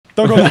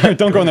Don't go in there.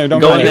 Don't go in there.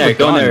 Don't go in there.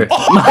 Go in there.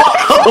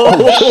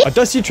 A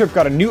Dusty Trip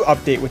got a new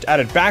update which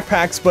added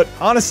backpacks, but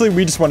honestly,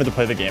 we just wanted to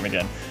play the game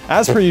again.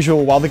 As per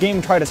usual, while the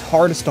game tried its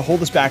hardest to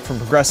hold us back from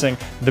progressing,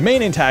 the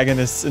main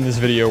antagonists in this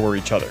video were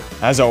each other.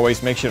 As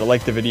always, make sure to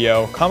like the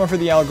video, comment for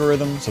the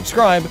algorithm,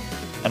 subscribe,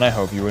 and I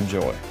hope you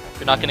enjoy.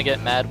 You're not gonna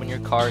get mad when your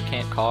car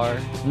can't car.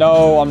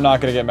 No, I'm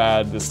not gonna get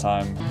mad this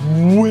time.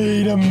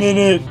 Wait a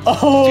minute.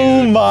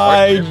 Oh dude,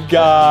 my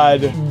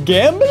god.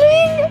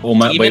 Gambling? Oh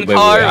my, wait,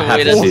 I have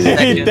to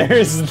see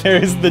this.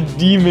 There's the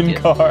demon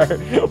car.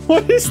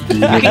 What is that?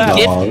 You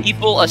can give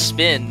people a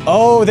spin.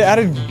 Oh, they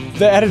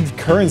added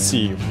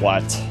currency.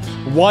 What?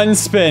 One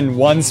spin,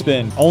 one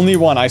spin. Only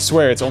one, I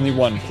swear, it's only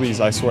one. Please,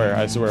 I swear.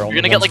 You're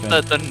gonna get like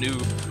the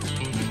noob.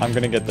 I'm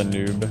gonna get the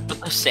noob.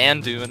 The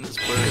sand dune is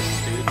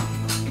worse, dude.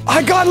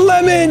 I got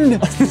lemon!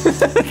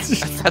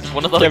 That's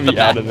one of the Get me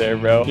out of there,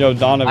 bro. Yo,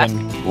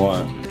 Donovan.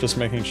 What? Just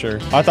making sure.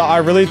 I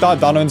really thought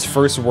Donovan's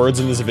first words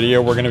in this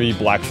video were gonna be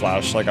Black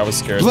Flash. Like I was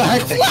scared.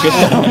 Black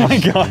Flash! Oh my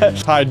god.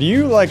 Hi, do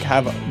you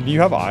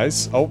have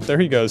eyes? Oh, there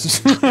he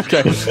goes.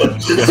 Okay.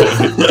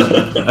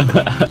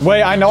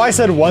 Wait, I know I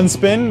said one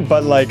spin,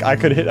 but like I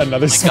could hit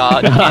another spin.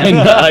 God,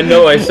 I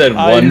know I said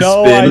one spin.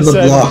 I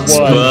said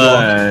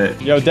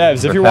one. Yo,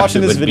 Devs, if you're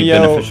watching this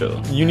video,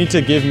 you need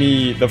to give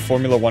me the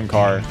Formula 1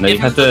 car. No, you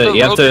have to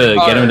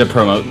get him to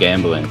promote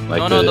gambling,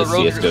 like the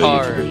CS:GO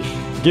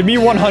YouTubers. Give me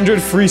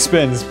 100 free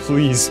spins,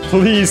 please.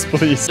 Please,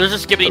 please. There's a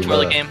skibbity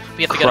toilet game.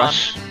 We have to get on.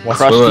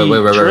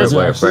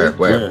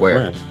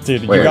 Where?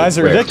 Dude, you guys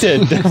are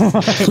addicted.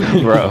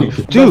 Bro.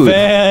 Dude. The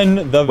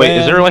van. Wait,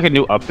 is there like a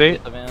new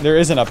update? There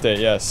is an update,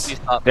 yes.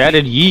 They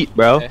added Yeet,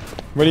 bro. Okay.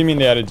 What do you mean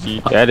they added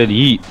Yeet? They added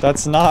Yeet.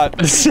 That's not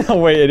the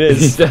way it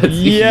is.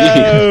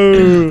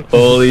 Yo!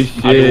 Holy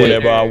shit. I do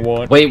whatever I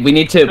want. Wait, we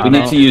need to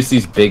use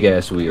these big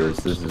ass wheels.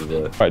 This is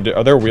the. Right,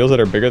 are there wheels that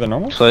are bigger than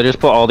normal? So I just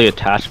put all the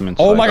attachments.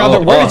 Oh my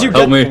god, where did you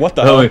get? What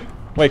the hell?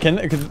 Wait,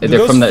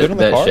 they're from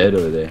that shed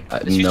over there.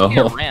 No,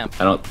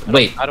 I don't.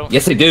 Wait,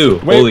 yes they do.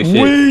 Holy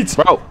shit. Wait,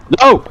 bro,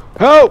 no,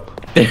 help!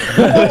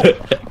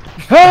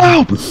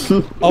 Help!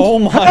 Oh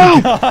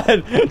my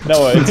god!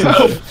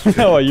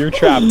 Noah, you're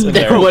trapped in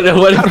there. What if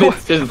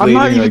it's just I'm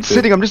not even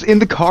sitting, I'm just in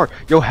the car.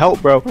 Yo,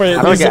 help, bro. Wait,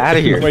 how do I get out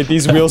of here? Wait,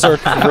 these wheels are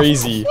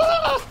crazy.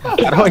 How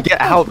do I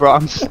get out, bro?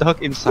 I'm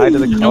stuck inside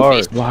of the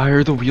car. Why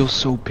are the wheels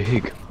so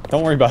big?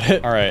 Don't worry about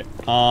it. Alright,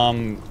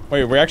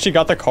 wait, we actually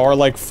got the car,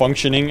 like,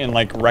 functioning in,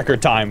 like, record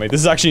time. Wait,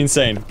 this is actually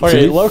insane.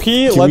 Okay,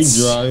 low-key, let's...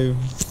 Can we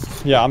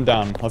drive? Yeah, I'm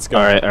down. Let's go.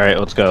 Alright,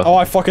 let's go. Oh,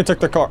 I fucking took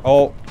the car.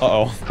 Oh,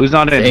 uh-oh. Who's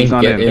not in? Who's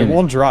not in? It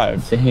won't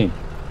drive.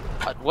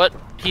 What?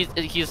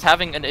 He's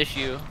having an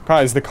issue.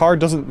 Guys, the car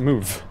doesn't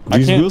move.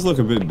 These wheels look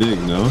a bit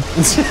big, no?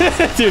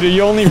 Dude,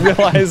 you only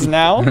realize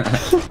now?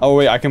 Oh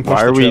wait, I can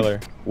push the trailer.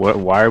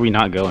 Why are we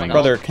not going?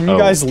 Brother, can you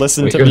guys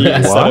listen to me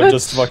instead of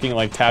just fucking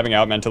like tabbing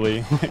out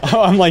mentally?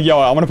 I'm like, yo,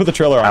 I'm gonna put the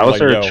trailer on. How's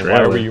there a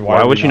trailer?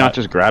 Why would you not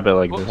just grab it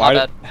like this?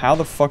 How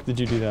the fuck did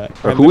you do that?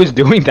 Who is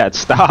doing that?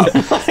 Stop.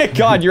 Oh my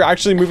god, you're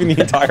actually moving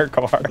the entire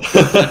car.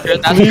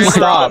 Please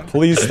stop.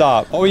 Please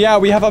stop. Oh yeah,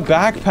 we have a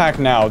backpack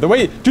now.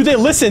 Wait, dude,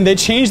 they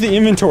changed the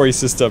inventory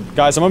system.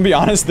 Guys, I'm gonna be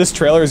honest, this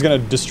trailer is gonna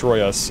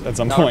destroy us at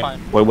some point.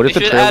 Wait, what is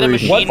the trailer?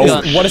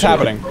 What is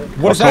happening?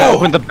 What is that?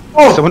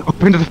 Someone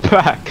opened the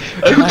back.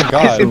 Oh my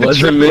god. It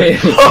wasn't me.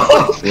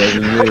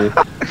 Wasn't me.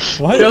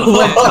 What? Yo,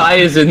 what tie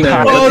is in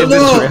there? What's in the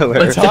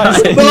trailer?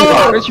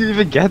 How did you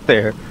even get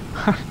there?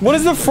 What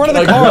is the front of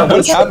the car? What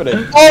is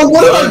happening? Oh,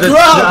 what the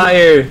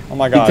tire! Oh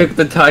my god. He took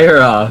the tire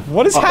off.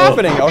 What is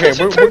happening? Okay,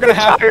 we're gonna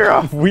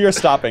have... We are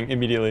stopping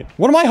immediately.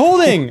 What am I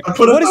holding?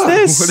 What is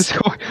this? What is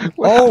going...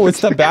 Oh,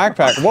 it's the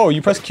backpack. Whoa,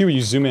 you press Q,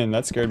 you zoom in.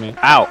 That scared me.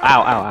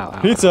 Ow.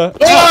 Pizza.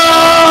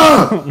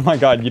 Oh my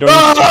god, you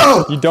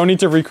don't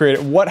need to recreate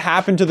it. What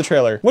happened to the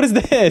trailer? What is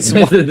this?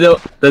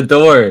 The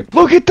door.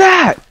 Look at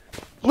that!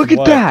 Look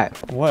at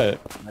that! What?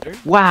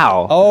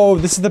 Wow. Oh,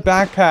 this is the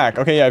backpack.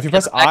 Okay, yeah, if you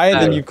press I,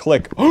 then you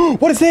click.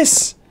 What is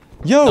this?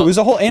 Yo, there's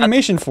a whole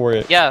animation for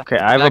it. Yeah. Okay,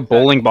 I have a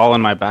bowling ball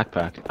in my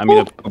backpack. I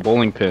mean, a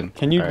bowling pin.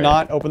 Can you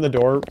not open the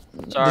door?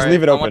 Sorry, just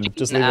leave it open.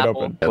 Just leave it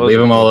open. Leave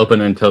them all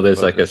open until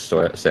there's like a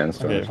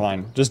sandstorm. Okay,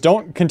 fine. Just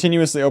don't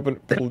continuously open.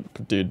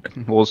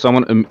 Dude. Will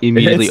someone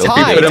immediately open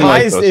it?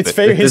 It's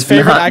his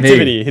favorite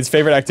activity. His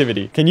favorite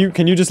activity. Can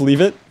you just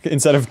leave it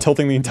instead of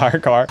tilting the entire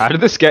car? How did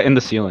this get in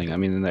the ceiling? I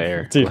mean, in the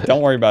air. Dude,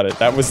 don't worry about it.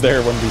 That was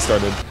there when we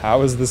started.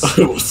 How is this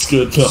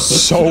good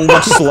so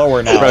much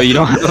slower now? Bro, you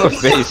don't have a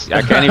face.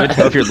 I can't even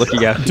tell if you're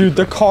looking at it. Dude,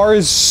 the car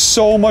is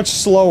so much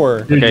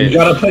slower. Okay. You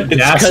gotta put gas in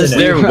it. Because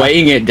they're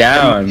weighing it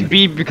down.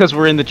 Because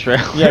we're in the trailer.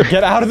 Yeah,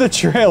 get out of the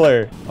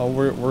trailer. Oh,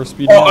 we're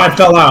speeding up. up. I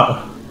fell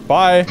out.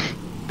 Bye.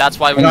 That's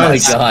why we got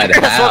God,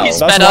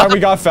 That's why we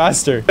got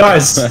faster.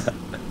 Guys.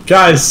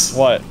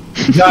 What?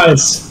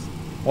 Guys.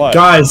 What?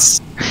 Guys.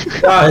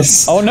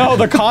 Oh no,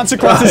 the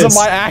consequences of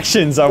my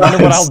actions. I wonder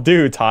what I'll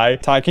do, Ty.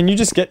 Ty, can you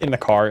just get in the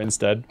car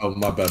instead? Oh,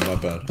 my bad.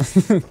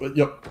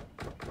 Yep.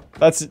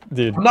 That's,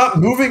 dude. I'm not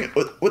moving.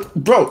 What,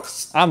 bro?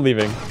 I'm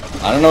leaving.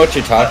 I don't know what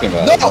you're talking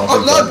about. No,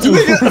 I'm not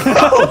doing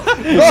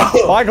it.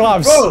 No, Black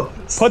gloves. Bro,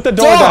 put the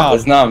door down.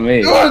 That's not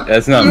me.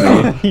 That's not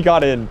me. He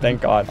got in,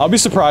 thank God. I'll be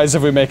surprised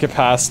if we make it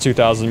past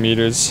 2,000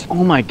 meters.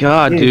 Oh my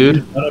God, dude.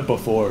 You've done it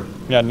before.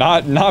 Yeah,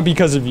 not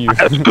because of you.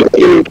 What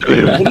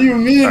do you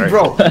mean,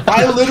 bro?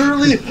 I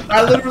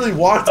literally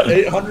walked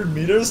 800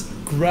 meters,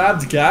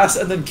 grabbed gas,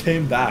 and then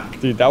came back.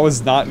 Dude, that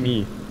was not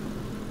me.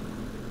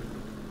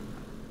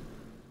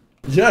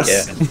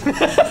 Yes. Yeah.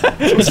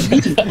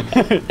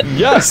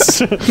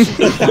 Yes.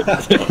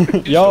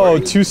 Yo,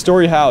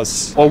 2-story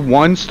house. A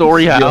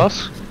 1-story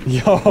house?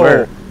 Yo.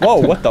 Where? Whoa,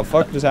 what the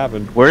fuck just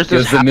happened? Where's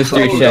this? It was the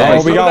mystery Oh,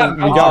 shack. we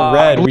got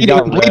red. We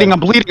got I'm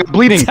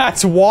bleeding.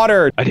 That's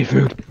water. I need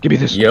food. Give me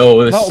this.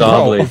 Yo, the No, saw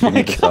bro, blade. oh You my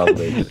need the saw God.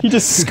 blade. He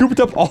just scooped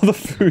up all the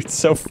food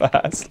so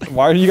fast.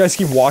 Why do you guys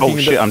keep walking? Oh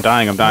shit, I'm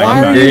dying. Why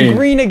are dying. you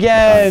green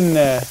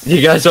again?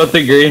 You guys want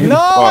the green? No,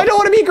 I don't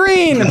want to be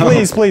green.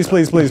 Please.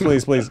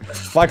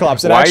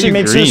 Cyclops, it Why are actually you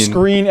makes green? your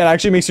screen. It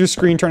actually makes your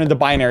screen turn into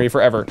binary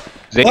forever.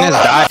 Zane has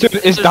died. Dude,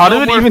 is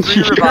Donovan even free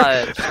here?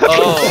 revive.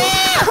 Oh.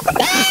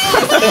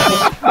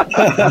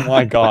 Oh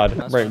my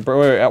God. Wait, bro,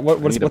 wait,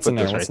 what's in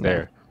there? What's in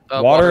there?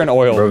 Water and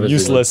oil, Bro,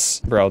 useless.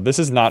 Bro, this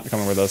is not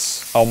coming with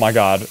us. Oh my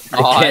God.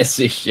 I can't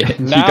see shit.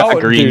 Now,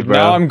 got green, dude, bro.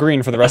 now I'm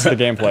green for the rest of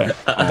the gameplay.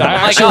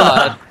 I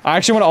God.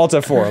 actually want Alt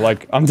F4.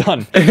 Like, I'm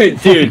done.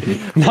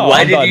 Dude, No,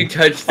 why I'm did done. you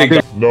touch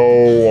the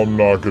No, I'm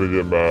not gonna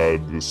get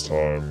mad this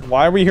time.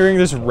 Why are we hearing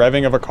this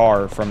revving of a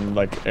car from,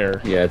 like,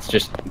 air? Yeah, it's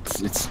just,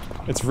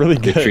 It's really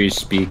the good. trees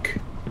speak.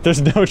 There's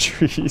no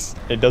trees.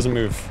 It doesn't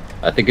move.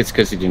 I think it's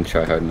because you didn't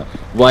try hard enough.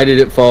 Why did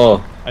it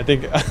fall? I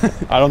think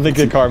I don't think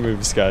the car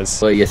moves, guys.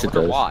 Well, yes, it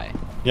does. Why?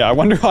 Yeah, I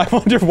wonder why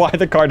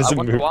the car doesn't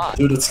wonder move. why.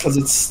 Dude, it's because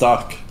it's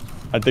stuck.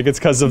 I think it's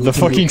because of the Look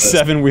at fucking this.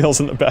 7 wheels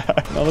in the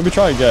back. Now let me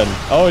try again.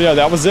 Oh yeah,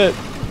 that was it.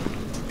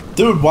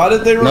 Dude, why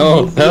did they No,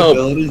 remove the help.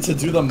 ability to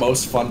do the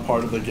most fun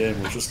part of the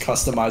game, which is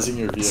customizing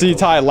your vehicle? See,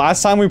 Ty,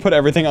 last time we put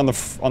everything on the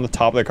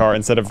top of the car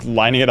instead of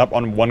lining it up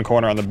on one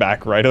corner on the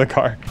back right of the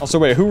car. Also,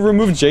 wait, who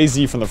removed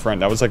Jay-Z from the front?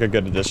 That was like a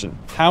good addition.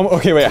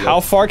 Okay, wait, how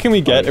far can we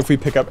get if we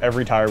pick up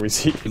every tire we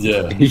see?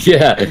 Yeah.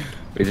 Yeah,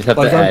 we just have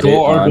Like to our add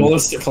goal it on.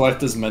 is to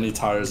collect as many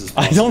tires as I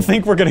possible. don't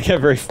think we're gonna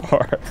get very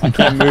far. I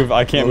can't move.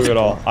 I can't move at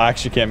all. I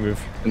actually can't move.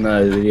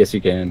 No, yes,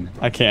 you can.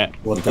 I can't.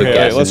 What the Okay,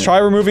 gas let's in it. try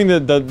removing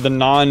the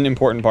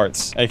non-important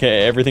parts,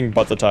 aka everything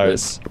but the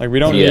tires. Like we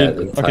don't Yeah, need.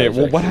 the Okay, tires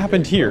well, what actually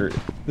happened very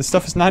here? This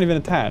stuff is not even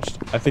attached.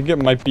 I think it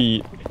might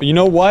be. But you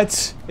know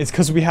what? It's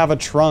because we have a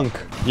trunk.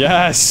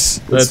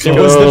 Yes. Let's It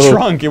was the go.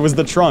 trunk. It was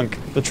the trunk.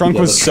 The trunk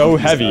Yeah, was the so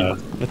trunk is heavy.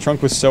 bad. The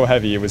trunk was so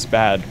heavy. It was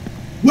bad.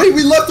 Wait,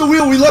 we left the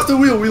wheel! We left the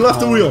wheel! We left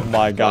the Oh wheel!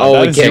 my God. Oh,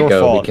 that we is can't your go,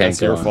 we fault. can't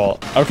That's your go.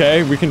 fault.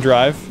 Okay, we can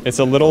drive. It's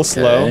a little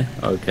slow.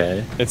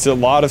 Okay. It's a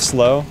lot of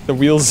slow. The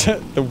wheels.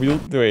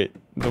 Wait.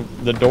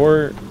 The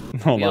door.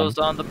 Hold on. Wheels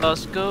on the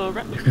bus go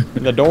round.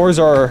 The doors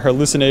are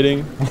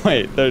hallucinating.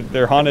 Wait,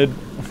 they're haunted.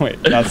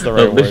 Wait, that's the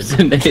right word.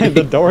 Hallucinating.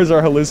 The doors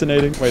are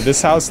hallucinating. Wait,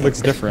 this house looks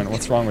different.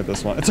 What's wrong with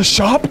this one? It's a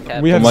shop.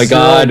 We Oh have my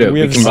zero- God, We we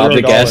have can rob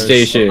the gas $0.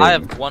 station. I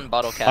have 1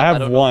 bottle cap. I have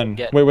don't know one. what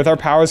to get. Wait, with our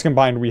powers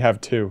combined, we have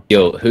 2.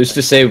 Yo, who's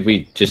to say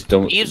we just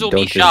don't Thieves will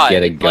be just shot,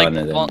 get a like, gun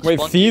and then? well- Wait,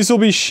 Spelunky. thieves will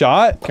be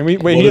shot. Can we?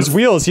 Wait, What he has if-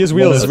 wheels. He has what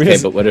wheels. if- He Okay,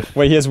 has- but what if?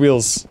 Wait, he has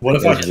wheels. What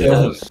if I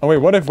kill him? Oh wait,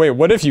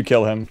 what if you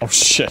kill him? Oh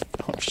shit.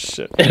 Oh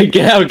shit.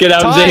 Get out,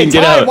 Ty, Zane,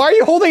 get Ty, out. why are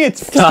you holding it?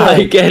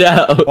 Ty, get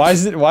out. Why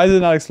is it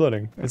not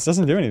exploding? It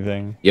doesn't do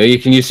anything. Yo, you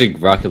can use a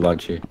rocket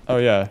launcher. Oh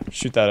yeah,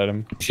 shoot that at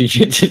him.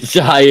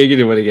 You're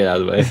gonna want to get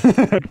out of the way.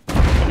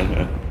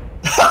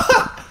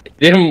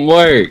 Didn't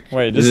work.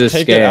 Wait, This just is a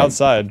take it scam.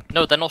 outside.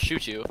 No, then I'll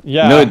shoot you.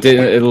 Yeah. No, it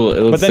didn't.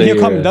 It'll. But then say he'll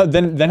come. you're- No,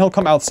 then he'll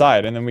come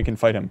outside, and then we can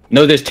fight him.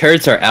 No, there's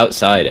turrets are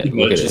outside it.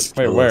 Look at it. Just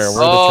Wait, kill where? us.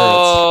 Where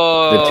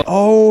are the turrets?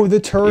 Oh. Oh, the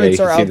turrets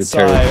you are can see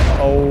the outside.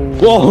 Oh.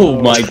 Whoa,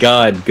 my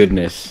God,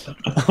 goodness.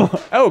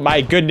 Oh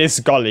my goodness,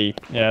 golly.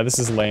 Yeah, this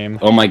is lame.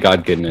 Oh my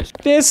God, goodness.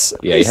 This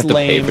Yeah, you is have to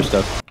lame. pay for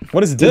stuff.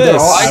 What is Dude, they're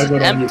this? all Why is aggro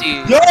it on you. empty?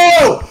 Yo!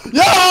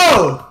 Yo!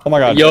 Oh my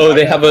god. Yo,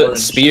 they I have got a orange.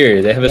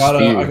 spear. They have a I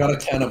spear. got a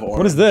can of orange.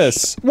 What is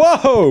this?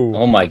 Whoa!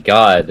 Oh my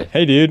God.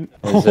 Hey, dude.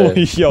 It's Oh, a-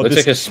 yo, looks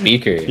this, like a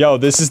speaker. yo,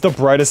 this is the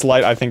brightest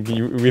light I think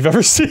we've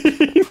ever seen.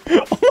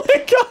 Oh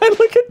my god,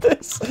 look at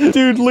this.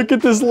 Dude, look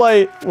at this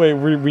light. Wait,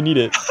 we need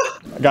it.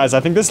 Guys, I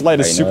think this light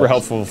is Very super nice.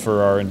 helpful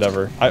for our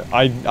endeavor.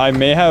 I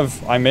may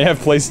have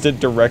placed it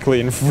directly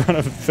in front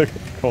of the...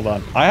 Hold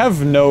on. I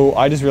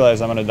just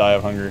realized I'm gonna die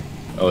of hunger.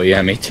 Oh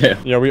yeah, me too.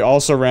 Yeah, we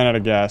also ran out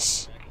of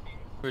gas.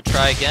 We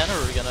try again, or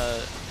are we gonna?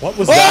 What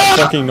was that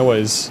fucking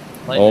noise?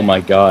 Oh my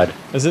God.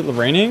 Is it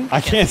raining?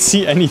 I can't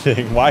see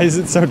anything. Why is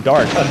it so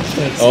dark?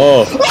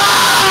 Oh.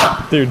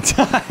 Dude,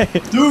 die.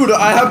 Dude,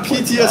 I have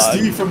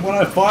PTSD from when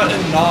I fought in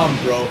Nam,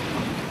 bro.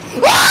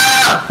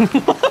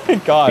 Oh my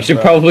god, You should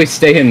bro. probably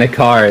stay in the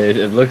car.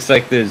 It looks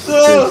like there's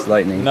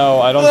lightning.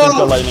 No, I don't think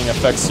the lightning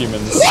affects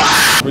humans.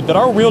 Wait, did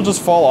our wheel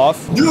just fall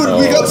off? Dude, we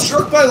Oh. got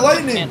struck by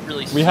lightning. Can't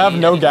really We see have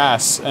no anything.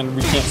 gas, and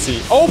we can't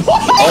see. Oh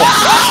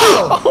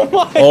my! Oh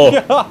my Oh.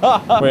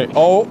 god! Wait,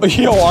 oh,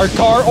 yo, our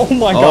car, oh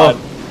my god.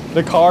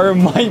 The car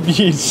might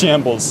be in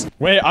shambles.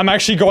 Wait, I'm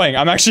actually going.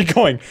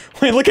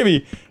 Wait, look at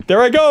me.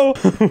 There I go.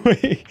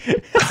 Wait.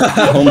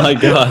 Oh my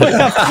god.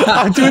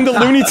 I'm doing the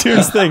Looney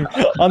Tunes thing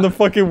on the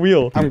fucking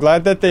wheel. I'm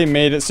glad that they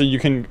made it so you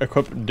can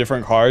equip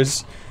different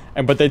cars.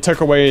 But they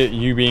took away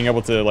you being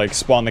able to like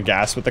spawn the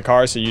gas with the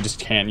car, so you just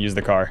can't use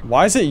the car.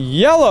 Why is it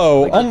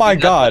yellow? Oh my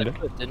god!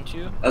 Didn't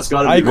you? That's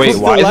gotta be. Wait,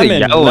 why is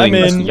it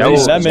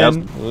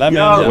yellowing?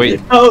 Lemon.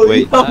 Wait.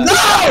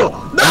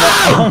 No!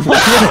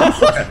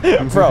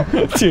 Bro,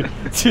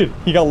 dude,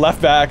 he got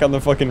left back on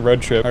the fucking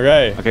road trip.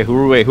 Okay. Okay, who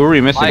are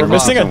we missing? We're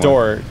missing a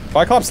door.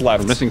 Viclops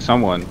left. We're missing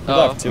someone. He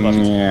left. No,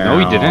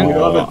 he didn't. We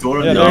don't have a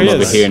door. Yeah, No, there I'm he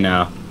over is. here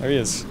now. There he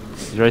is.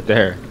 He's right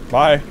there.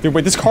 Bye. Dude,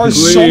 wait, this car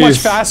is so much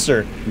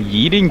faster.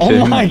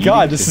 Yeetington. Oh my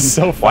god, this is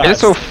so fast. Why is it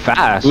so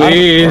fast?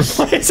 Please.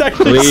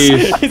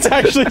 It's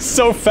actually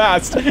so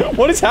fast.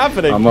 What is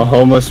happening? I'm a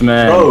homeless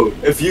man. Bro,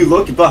 if you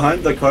look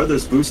behind the car,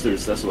 there's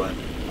boosters, that's why.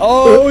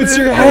 Oh, it's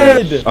your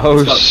head. Oh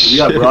We shit.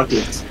 got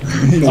rockets.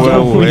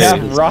 No We way.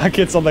 have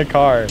rockets on the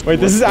car. Wait,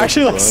 this is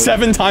actually like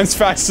 7 times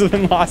faster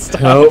than last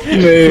time. Help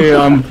me,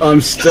 I'm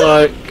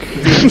stuck.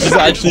 This is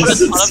actually.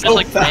 Just so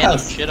like random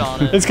fast. shit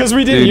on it. It's because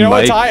we didn't. Dude, You know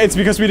what, Mike. Ty? It's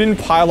because we didn't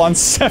pile on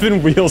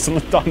 7 wheels on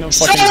the fucking.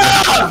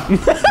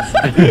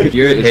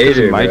 You're a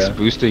hater, Mike's bro.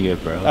 boosting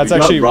it, bro. That's We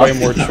got actually way rocket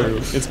more power. true.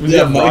 It's we Yeah,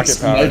 have rocket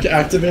power. Mike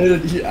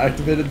activated. He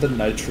activated the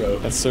nitro.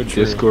 That's so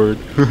true. Discord.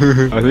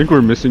 I think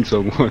we're missing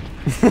someone.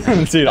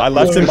 Dude, I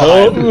left him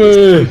Help behind.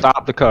 me.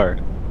 Stop the car.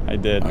 I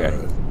did.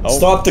 Oh.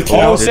 Stop the Oh,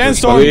 count.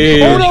 sandstorm!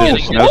 Please. Oh no!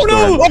 Oh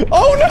no!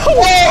 Oh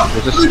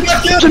no! There's a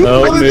Back in!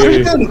 Help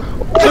me.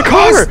 The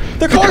car!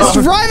 The car's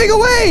driving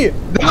away!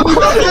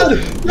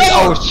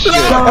 Oh shit.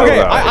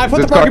 Okay, I put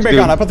the This parking car's brake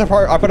on. I doomed. put the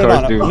car's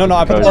on. doomed. No,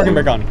 I put the Car's parking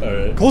doomed. brake on.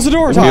 Alright. Close the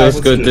door, Ty. Feels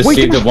good to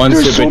see the ones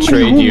there's who so many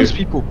betrayed you. homeless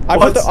people. I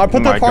put the Oh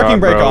my parking God,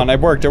 brake bro. on. It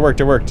worked. It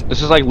worked.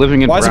 This is like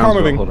living in Why is the car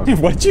Brownsville. moving? Hold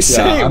on. What did you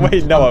say? I'm-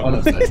 Wait, I'm Noah.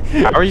 unaffected.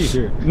 How are you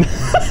here?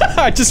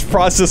 I just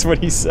processed what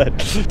he said.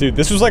 Dude,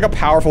 this was like a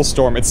powerful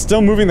storm. It's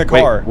still moving the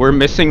car. Wait, we're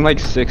missing like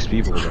 6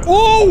 people, bro.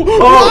 Oh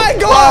my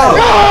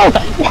god!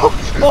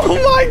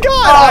 Oh my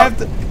god! I have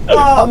to.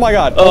 Oh my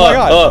god! Oh my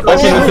god! I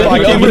can't move!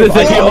 I can't move!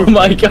 I can't Oh move!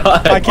 my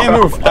god. I can't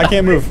move! I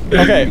can't move!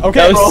 Okay, okay.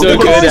 That was so The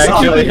good, car's-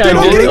 actually. Dude, I I'm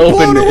didn't getting open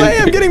blown it. away!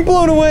 I'm getting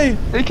blown away!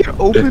 They can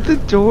open the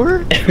door?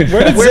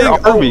 Where Where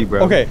Zane- are we,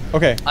 bro? Okay,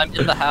 okay, I'm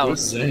in the house.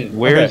 Zane.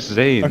 Where's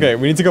Zane? okay.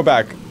 We need to go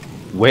back.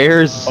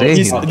 Where's Zane?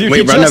 Dude,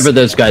 Wait, he run just- over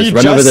those guys, He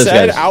run over just those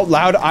said guys. out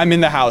loud, "I'm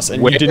in the house," and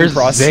you Where's didn't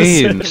process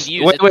Zane? it.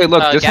 Use Wait,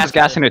 look, it, this gas is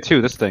gas in in it too,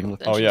 this thing.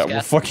 Oh yeah, well,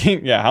 gas.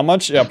 fucking yeah. How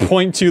much? Yeah,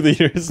 0.2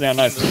 liters. Yeah,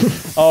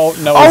 nice. Oh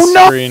no, Oh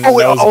no! green.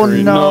 Oh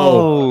green.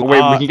 no!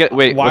 Wait, we can get.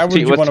 Wait, why let's would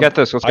you let's wanna- get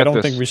this. Let's I get don't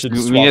this. think we should We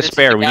swap. need a It's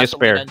spare. We need a Gasoline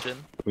spare. engine.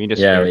 We need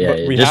a Yeah, spare.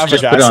 yeah. We Just have a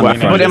put it on my gasoline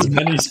phone. Put it engine. in.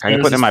 Many Can you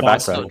put it in my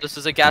spares as backpack? So this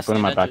is a Put it in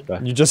gasoline my engine.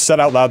 backpack. You just said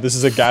out loud, "This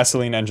is a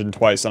gasoline engine"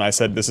 twice, and I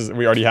said, "This is."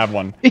 We already have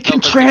one. It can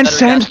No, but it's a better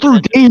transcend gas through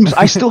engine. games.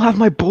 I still have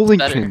my bowling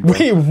Better. pin. bro.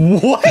 Wait,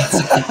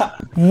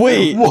 what?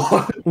 Wait,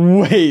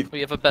 wait. We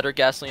have a better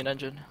gasoline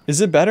engine.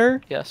 Is it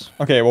better? Yes.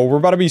 Okay, well, we're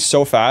about to be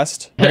so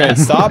fast. Okay,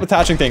 stop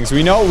attaching things.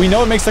 We know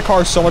it makes the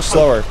car so much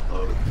slower.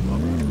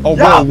 Oh,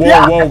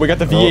 whoa. We got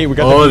the V8. We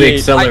got Oh, the the V8. I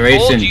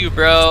acceleration. told you,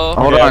 bro.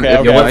 Hold Okay, on. okay, if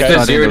okay, you okay. want What's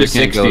the 0 to we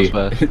can't go 60?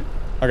 as fast.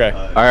 Okay.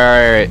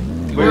 Alright.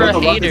 We're a the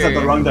rocket's hater. at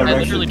the wrong I direction.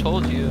 literally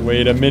told you.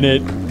 Wait a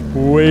minute.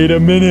 Wait a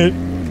minute.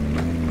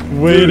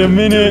 Wait a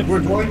minute. We're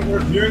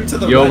veering to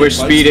the Yo, right. we're Mike's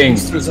speeding.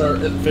 boosters are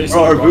facing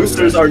Bro, our the wrong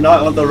boosters direction. are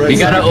not on the right We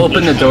gotta side.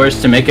 open the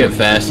doors to make it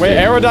faster. Wait,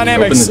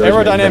 aerodynamics.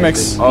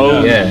 Aerodynamics.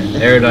 Oh, Yeah,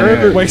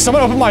 aerodynamics. Wait,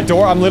 someone open my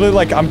door. I'm literally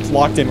like, I'm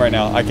locked in right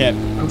now. I can't.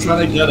 I'm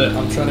trying to get it.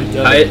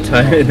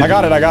 Tie it. I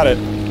got it.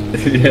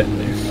 Yeah.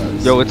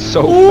 yo, it's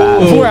so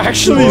fast. We're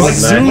actually Oh,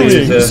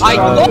 zooming.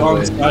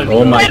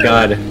 Oh my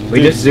god.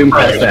 We just zoomed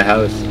past that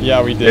house.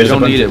 Yeah, we did. There's a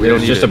don't bunch need of- it, we don't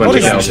there's just need a it. bunch What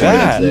of is houses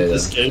that? there.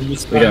 This game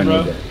is We don't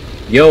bro. need that.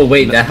 Yo,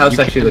 wait, that house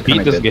You actually can't looked beat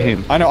kind of this good.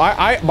 game. I know.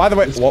 By the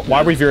way,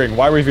 why are we veering?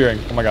 Why are we veering?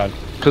 Oh my god.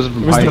 Because It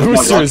was the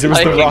boosters. It was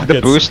the the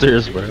rockets.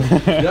 boosters, bro.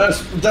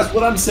 Yes, that's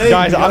what I'm saying.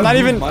 Guys, You I'm gotta not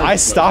move even. my I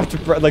stuff.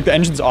 stopped. Like the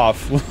engine's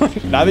off.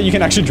 Now that you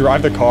can actually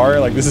drive the car,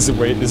 like this is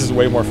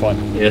way more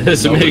fun. Yeah,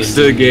 this makes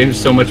the game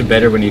so much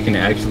better when you can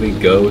actually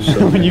go.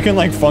 So When you can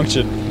like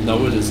function.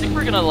 No, it I is. think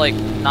we're gonna like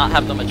not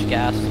have that much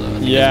gas though.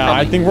 Yeah,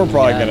 I think we're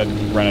probably gas.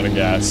 gonna run out of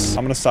gas.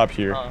 I'm gonna stop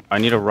here. I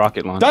need a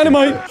rocket launcher.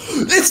 Dynamite!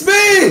 It's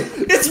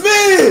me! It's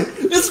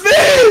me! It's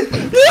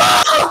me!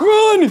 No!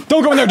 Run!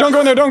 Don't go in there! Don't go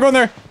in there! Don't go in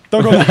there!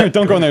 Don't go in there!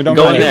 Don't go in there! Don't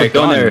go go in there,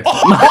 go in there.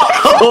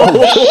 I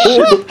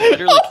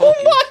literally told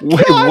you.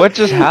 Wait, what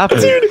just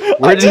happened?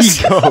 Where did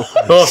he go?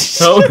 Oh,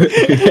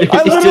 he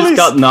I literally just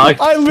got knocked.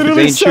 I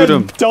literally Zane, shoot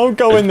him. said, "Don't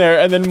go in there,"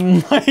 and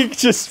then Mike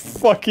just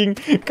fucking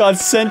got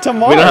sent to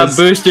Mars. We don't have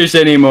boosters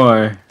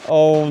anymore.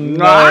 Oh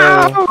no!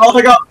 Oh,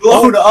 I got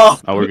blown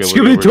up. Oh, we're good.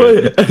 Scooby We're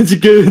good. toilet. It's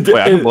good. Wait,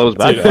 I can blow his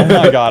back. Dude, oh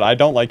my god, I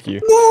don't like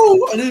you.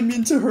 No! I didn't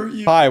mean to hurt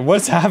you. Hi,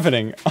 what's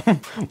happening?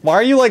 Why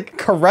are you like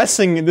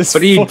caressing this?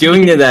 What are you fucking-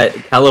 doing to that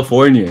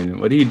Californian?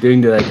 What are you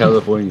doing to that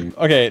Californian?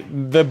 Okay,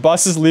 the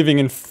bus is leaving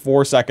in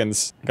 4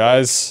 seconds,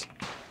 guys.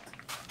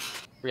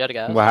 We out of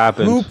gas. What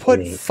happened? Who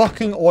put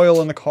fucking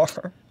oil in the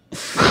car?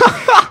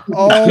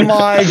 Oh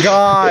my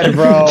god,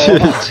 bro.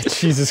 Oh,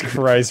 Jesus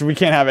Christ. We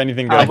can't have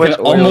anything good. I can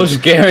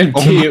almost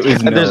guarantee it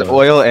was There's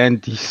oil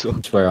and diesel.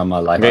 I swear on my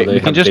life. Okay,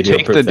 you can just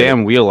take the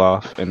damn wheel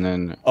off and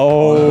then...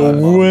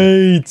 Oh,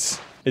 wait.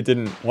 It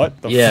didn't.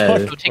 What the fuck?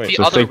 Wait,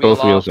 so take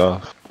both wheels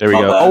off. There we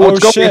go. Oh,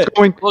 it's going. shit. It's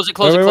going. Close it,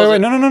 close it, close it.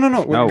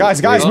 No.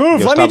 Guys,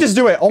 move. Let me just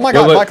do it. Oh my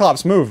god,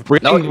 Cyclops, move. We're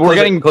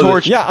getting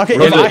torched. Yeah, okay.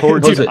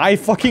 Dude, I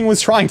fucking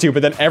was trying to,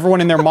 but then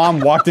everyone and their mom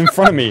walked in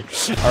front of me.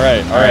 All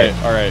right.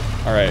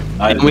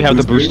 And we have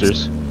the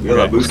boosters.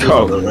 Let's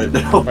go. Right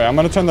now. Wait, I'm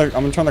gonna turn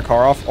the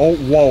car off. Oh,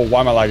 whoa, why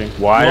am I lagging?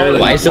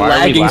 Why is it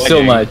lagging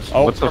so much?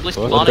 Oh, what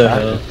the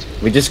hell?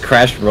 We just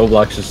crashed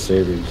Roblox's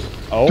servers.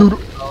 Oh.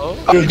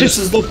 Dude, this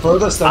is the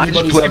furthest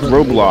anybody's played ever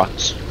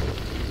Roblox.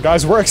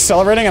 Guys, we're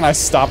accelerating and I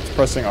stopped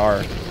pressing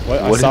R.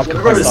 I stopped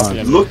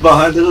Look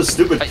behind, there's a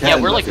stupid cat. Yeah,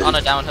 we're like on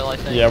a downhill, I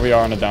think. Yeah, we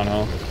are on a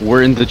downhill.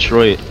 We're in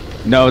Detroit.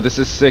 No, this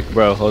is sick,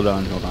 bro. Hold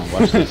on.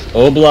 Watch this.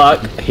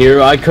 Oblock,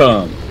 here I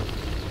come.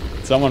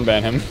 Someone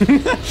ban him.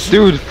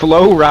 Dude,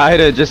 Flo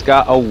Rida just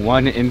got a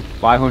 1 in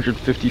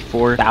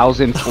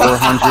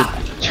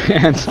 554,400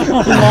 chance.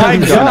 Oh my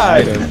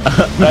god!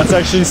 That's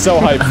actually so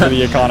hype for the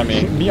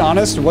economy. Be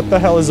honest, what the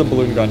hell is a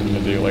balloon gun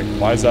gonna do? Like,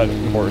 why is that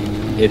important?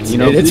 It's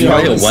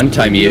probably a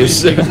one-time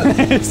use.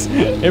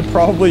 It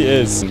probably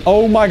is.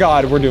 Oh my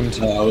god, we're doomed.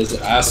 I was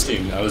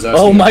asking.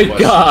 Oh my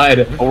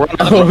god!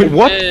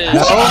 What?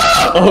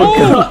 Oh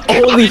god!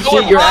 Holy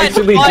shit! You're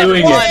actually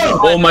doing it!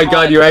 Oh my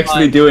god! You're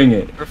actually doing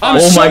it! I'm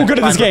so good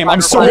at this game.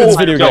 I'm so good at this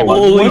video game.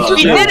 Holy shit!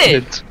 We did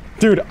it!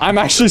 Dude, I'm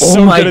actually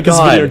so good at this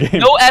video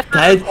game. No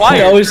effort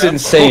required. That was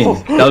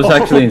insane. That was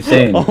actually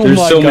insane.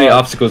 There's so many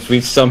obstacles. We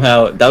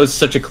somehow. That was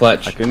such a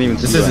clutch. I couldn't even.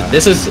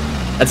 That's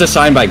a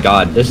sign by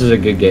God. This is a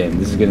good game.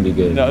 This is gonna be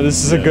good. No,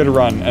 this is a good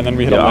run, and then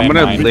we hit a landmine.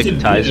 I'm gonna lick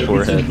Ty's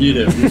forehead.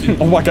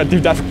 Oh my god,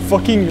 dude, that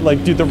fucking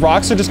dude, the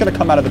rocks are just gonna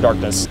come out of the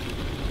darkness.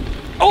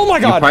 Oh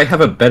my god! You probably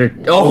have a better.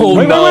 Oh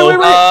wait, no! Wait.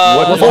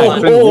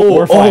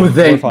 What happened?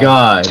 Thank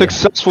God!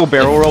 Successful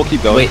barrel roll.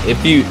 Keep going. Wait,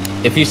 if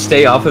you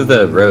stay off of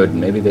the road,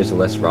 maybe there's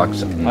less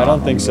rocks. I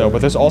don't think so,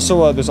 but there's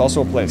also a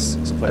place.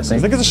 I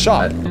think it's a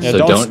shop. Yeah,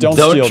 so don't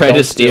steal. Try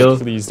to steal.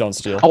 Please don't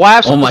steal. Oh, I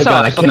have oh my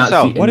god! I cannot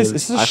see. What is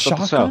this? Is a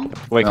shotgun?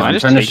 Wait, can I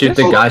just trying to shoot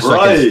the guy so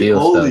I can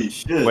steal stuff.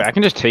 Shit. Wait, I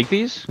can just take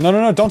these? No,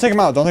 don't take him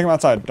out. Don't take him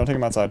outside. Don't take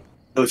him outside.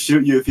 He'll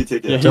shoot you if you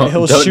take it. Yeah,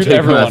 he'll shoot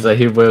everyone. Outside,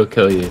 he will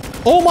kill you.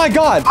 Oh my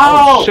god!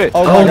 Oh shit!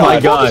 Oh my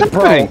god!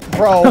 Bro!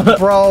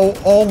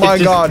 Oh my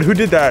god! Who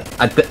did that?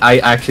 I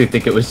actually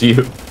think it was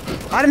you.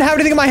 I didn't have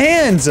anything in my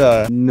hands.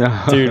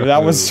 No. Dude,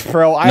 that was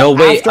bro. No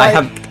wait,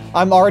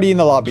 I'm already in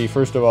the lobby.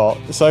 First of all,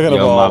 second of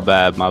all,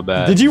 my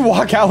bad. Did you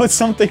walk out with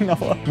something,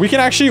 Noah? We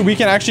can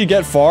actually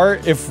get far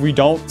if we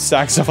don't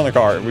stack stuff on the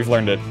car. We've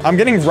learned it. I'm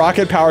getting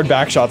rocket-powered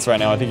back shots right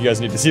now. I think you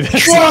guys need to see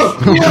this. Oh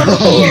my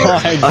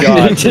god!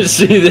 I need to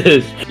see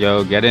this.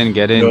 Yo, get in.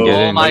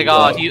 Oh my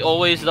god, he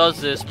always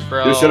does this,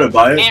 bro. You shouldn't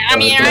buy it. Wait,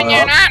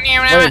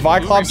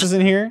 Viclops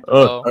isn't here.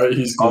 Oh, Alright,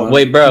 he's gone.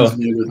 Wait, bro.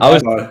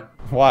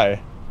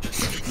 Why?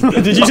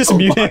 Did you just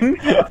mute him?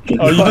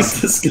 Oh, you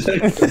just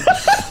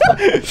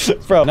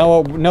bro.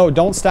 No,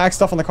 don't stack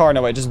stuff on the car.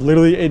 No, it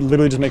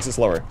literally just makes it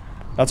slower.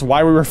 That's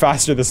why we were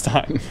faster this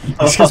time.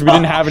 It's because we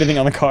didn't have anything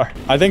on the car.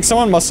 I think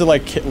someone must have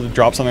like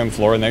dropped something on the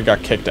floor and they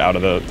got kicked out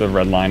of the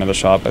red line of the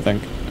shop. I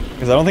think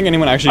because I don't think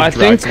anyone actually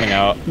dragged something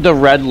out. The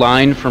red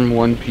line from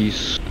One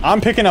Piece.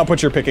 I'm picking up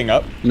what you're picking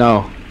up.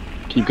 No,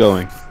 keep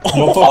going.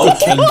 Oh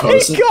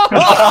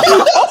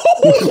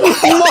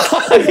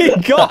my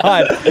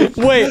god!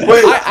 Wait,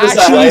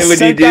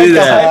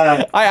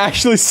 I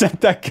actually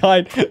sent that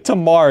guy to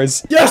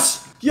Mars.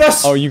 Yes!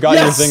 Oh, you got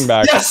your thing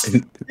back. Yes!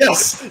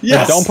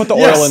 Don't put the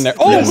oil in there.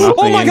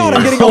 Oh my god,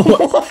 I'm getting.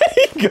 Oh my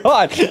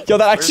god! Yo,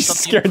 that actually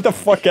scared the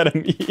fuck out of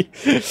me.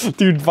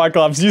 Dude,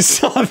 Viclops, you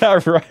saw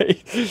that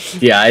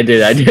right? Yeah, I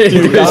did.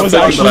 Dude, that was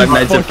actually Five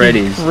Nights at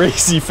Freddy's.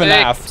 Crazy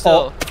FNAF.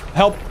 Oh,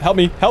 help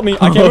me! I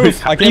can't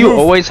move. I can't you move.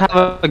 Always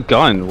have a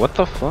gun. What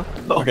the fuck?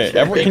 Okay,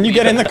 can you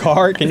get in the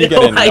car? Can you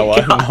get in,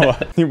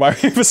 Noah? Dude, why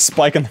do you have a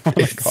spike in the front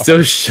of the car? It's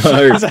so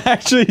sharp. It's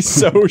actually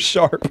so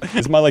sharp.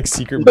 It's my like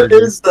secret What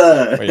burger. is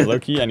that? Wait,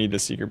 low-key, I need the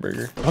secret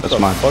burger. What That's the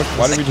mine. fuck?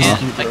 Why did we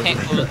just... I can't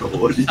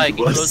close it. I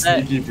can close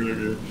that.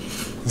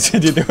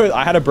 Dude,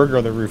 I had a burger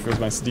on the roof. It was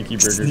my sneaky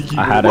burger.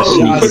 I had a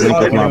sneaky link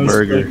with my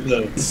burger.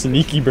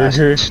 Sneaky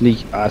burger.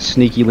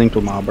 Sneaky linked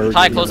with my burger.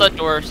 Ty, close that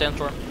door,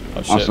 Sandstorm.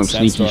 Oh, shit, On some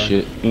sneaky Sandstorm.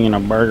 shit. Eating a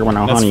burger with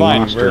no That's honey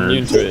fine. mustard. We're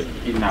immune to it.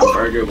 Eating a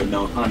burger with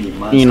no honey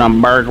mustard. Eating a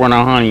burger with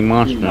no honey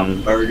mustard.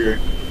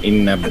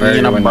 Eating a burger.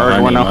 Eating a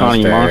burger with no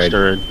honey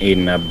mustard.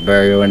 Eating a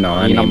burger with no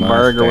honey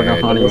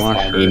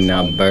mustard. Eating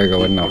a burger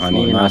with no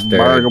honey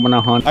mustard.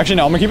 Actually,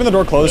 no. I'm gonna keep the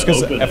door closed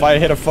because if I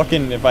hit a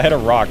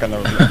rock on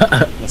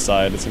the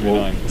side, it's gonna be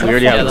annoying. We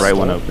already have the right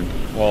one open.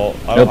 Well,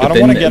 I don't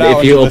want to get out.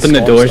 If you open the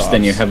doors,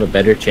 then you have a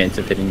better chance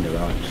of hitting the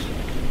rocks.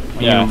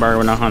 Yeah. Burger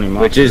with no honey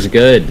mustard. Which is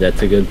good.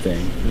 That's a good thing.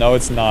 No,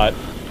 it's not.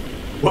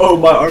 Whoa,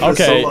 my arm is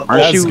Okay, so long.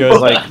 Aren't you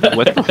good. like,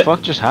 what the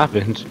fuck just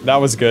happened? That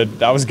was good.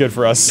 That was good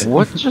for us.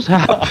 What just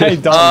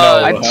happened?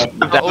 I don't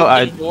know.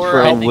 I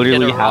for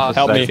literally half a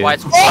Help me.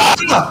 second.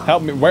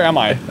 Help me. Where am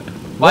I?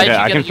 Why did Okay,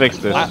 you I get can it fix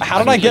even this. closer? How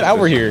did I get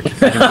over here?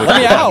 Let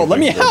me out! Let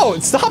me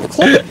out! Stop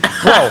closing!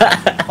 Bro!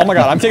 Oh my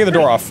god, I'm taking the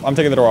door off. I'm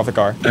taking the door off the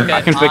car. Okay,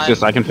 I can fix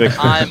this. I can fix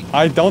this.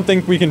 I don't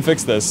think we can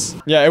fix this.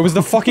 Yeah, it was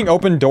the fucking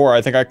open door.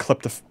 I think I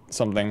clipped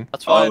something.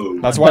 That's fine. Oh.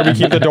 That's why we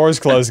keep the doors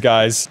closed,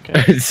 guys.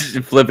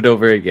 Flip it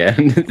over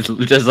again,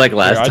 just like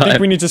last Here, I time. think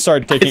we need to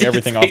start taking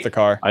everything off the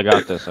car. I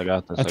got this. I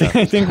got this.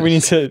 I think we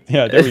need to.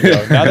 Yeah, there we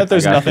go. Now that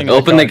there's got nothing.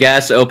 Open the car,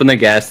 gas. Open the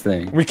gas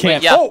thing. We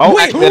can't. Wait, yeah. Oh,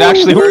 wait! it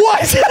actually worked.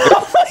 What?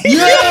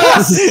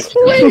 Yes!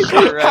 Wait!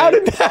 How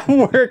did that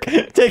work?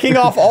 Taking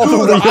off all the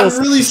Dude, wheels.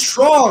 I'm really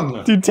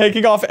strong. Dude,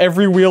 taking off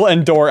every wheel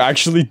and door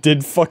actually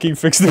did fucking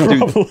fix the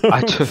problem.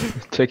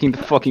 Taking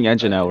the fucking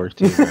engine out worked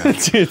too, bro.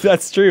 Dude,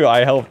 that's true.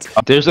 I helped.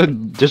 There's a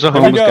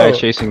homeless go. guy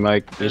chasing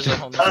Mike. There's a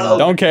homeless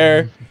Don't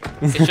care.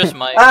 It's just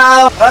Mike.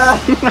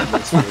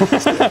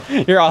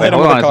 Here, I'll hit him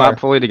Wait, hold with on, a it's car. not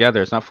fully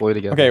together. It's not fully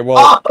together. Okay,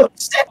 well,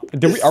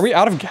 are we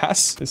out of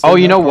gas? Is Oh, there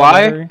you no know car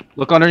why? battery?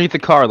 Look underneath the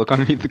car. Look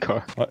underneath the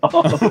car.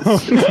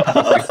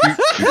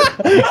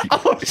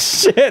 Oh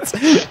shit!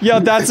 Yo,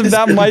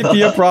 that might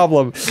be a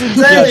problem.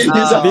 Hey,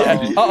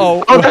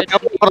 Uh-oh.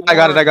 Oh, I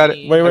got it. I got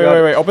it. Wait.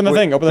 Open the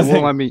thing. Open the It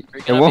thing. won't let me. Are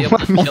you It gonna won't be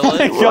let able me. to kill Oh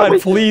my it?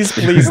 god, please,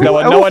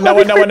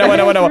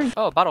 Noah.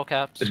 Oh, bottle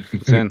caps.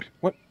 It's in.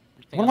 What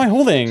am I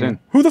holding? in.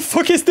 Who the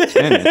fuck is this?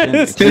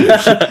 It's in.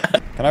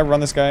 Can I run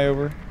this guy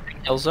over?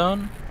 Kill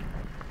zone?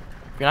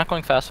 You're not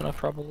going fast enough,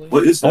 probably.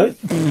 What is that?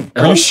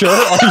 Are you sure?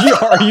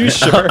 Are you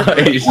sure?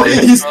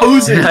 He's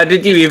posing. How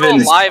did you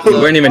even? alive, You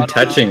though. weren't even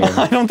touching him.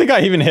 I don't think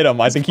I even hit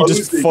him. I think he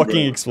just Posing, fucking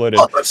bro. exploded.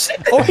 Oh,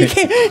 shit. Oh, he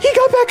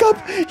got back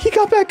up. He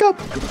got back up.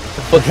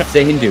 What's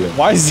Zane doing?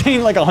 Why is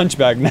Zane like a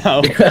hunchback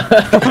now?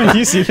 Do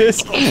you see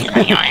this? He's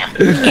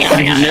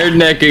nerd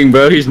necking,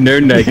 bro. He's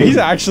nerd necking. He's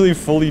actually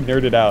fully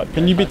nerded out.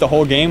 Can you beat the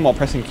whole game while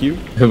pressing Q?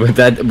 But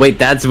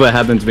that's what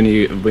happens when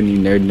you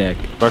nerd neck.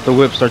 Start the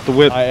whip. Start the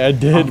whip. I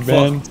did,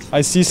 man.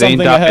 I see Zane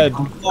something died. ahead.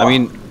 I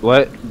mean,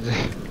 what?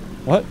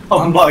 What?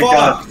 Oh my fucked.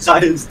 god,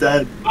 Zion's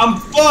dead. I'm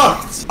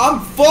fucked. I'm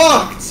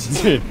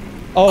fucked. Dude.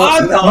 Oh,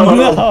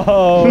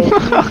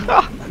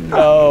 no.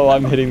 No,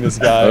 I'm hitting this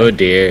guy. Oh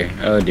dear.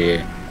 Oh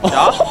dear.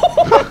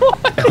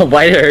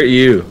 Why did it hurt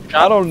you?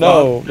 I don't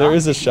know. There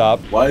is a shop.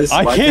 Why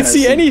I can't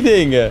see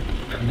anything.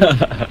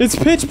 It's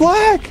pitch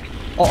black.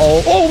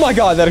 Uh-oh. Oh my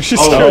god, that actually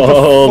scared the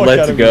Oh, fuck out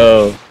let's of me.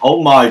 go.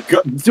 Oh my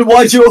god. Dude,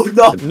 why'd you open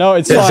up? No,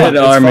 it's It's fine. an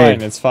It's army.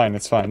 fine. It's fine.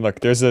 It's fine. Look,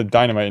 there's a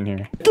dynamite in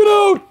here. Get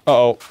out!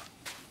 Uh-oh.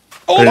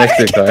 Oh Right my next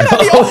to the god! car.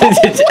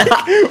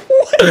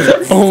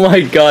 Oh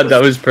my god,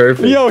 that was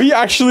perfect. Yo, he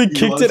actually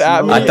kicked it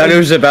at me. I thought it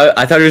was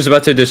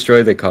about to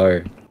destroy the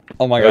car.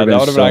 Oh my That god, that would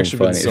would've have been actually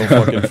been so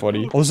funny. fucking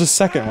funny. What was the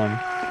second one?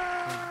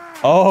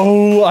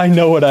 Oh, I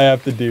know what I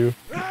have to do.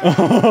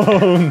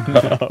 Oh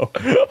no.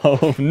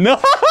 Oh no.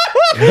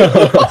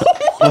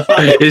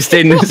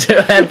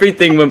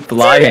 Everything went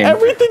flying.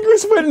 Everything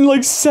went in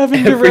like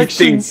 7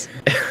 directions.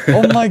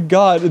 Oh my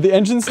god. The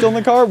engine's still in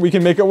the car? We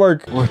can make it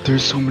work. What?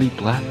 There's so many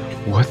black.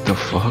 What the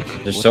fuck?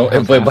 There's What so. the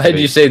hell's Wait, why did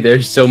happening? you say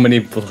there's so many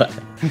black?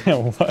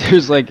 What?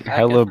 There's like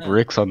hella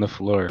bricks on the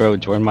floor. Bro,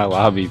 join my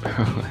lobby, bro.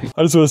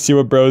 I just want to see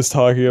what bro's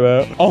talking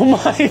about. Oh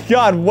my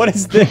god, what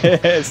is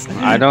this?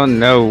 I don't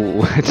know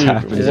what's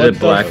happening. Is What it the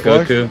Black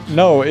fuck? Goku?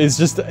 No,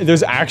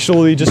 there's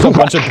actually just a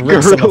bunch of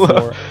bricks on the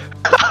Gorilla. floor.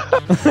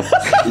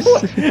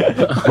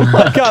 Oh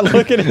my god,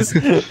 look at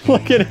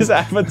his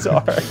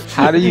avatar.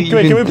 How do you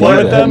Wait, can we even play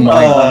do with that? them?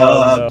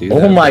 Uh, Do Oh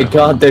that, my bro.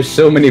 god, there's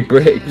so many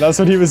bricks. That's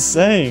what he was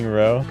saying,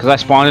 bro. Cause I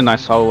spawned and I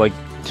saw like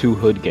 2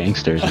 hood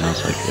gangsters and I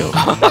was like, yo.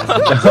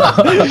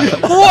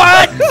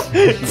 What?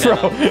 Bro,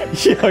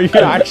 yo,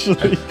 you're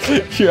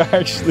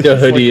actually The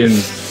hoodie and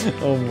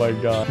Oh my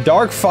god.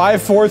 Dark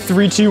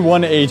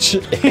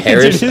 54321H.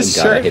 Harris, Dude, his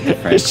I gotta shirt, hit the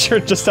front. his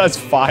shirt just has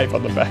 5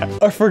 on the back.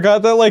 I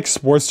forgot that like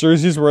sports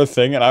jerseys were a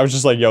thing, and I was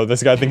just like, yo,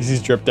 this guy thinks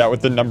he's dripped out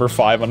with the number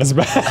 5 on his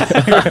back.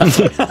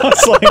 I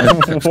was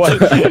like,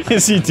 what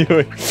is he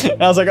doing?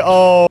 And I was like,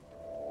 oh.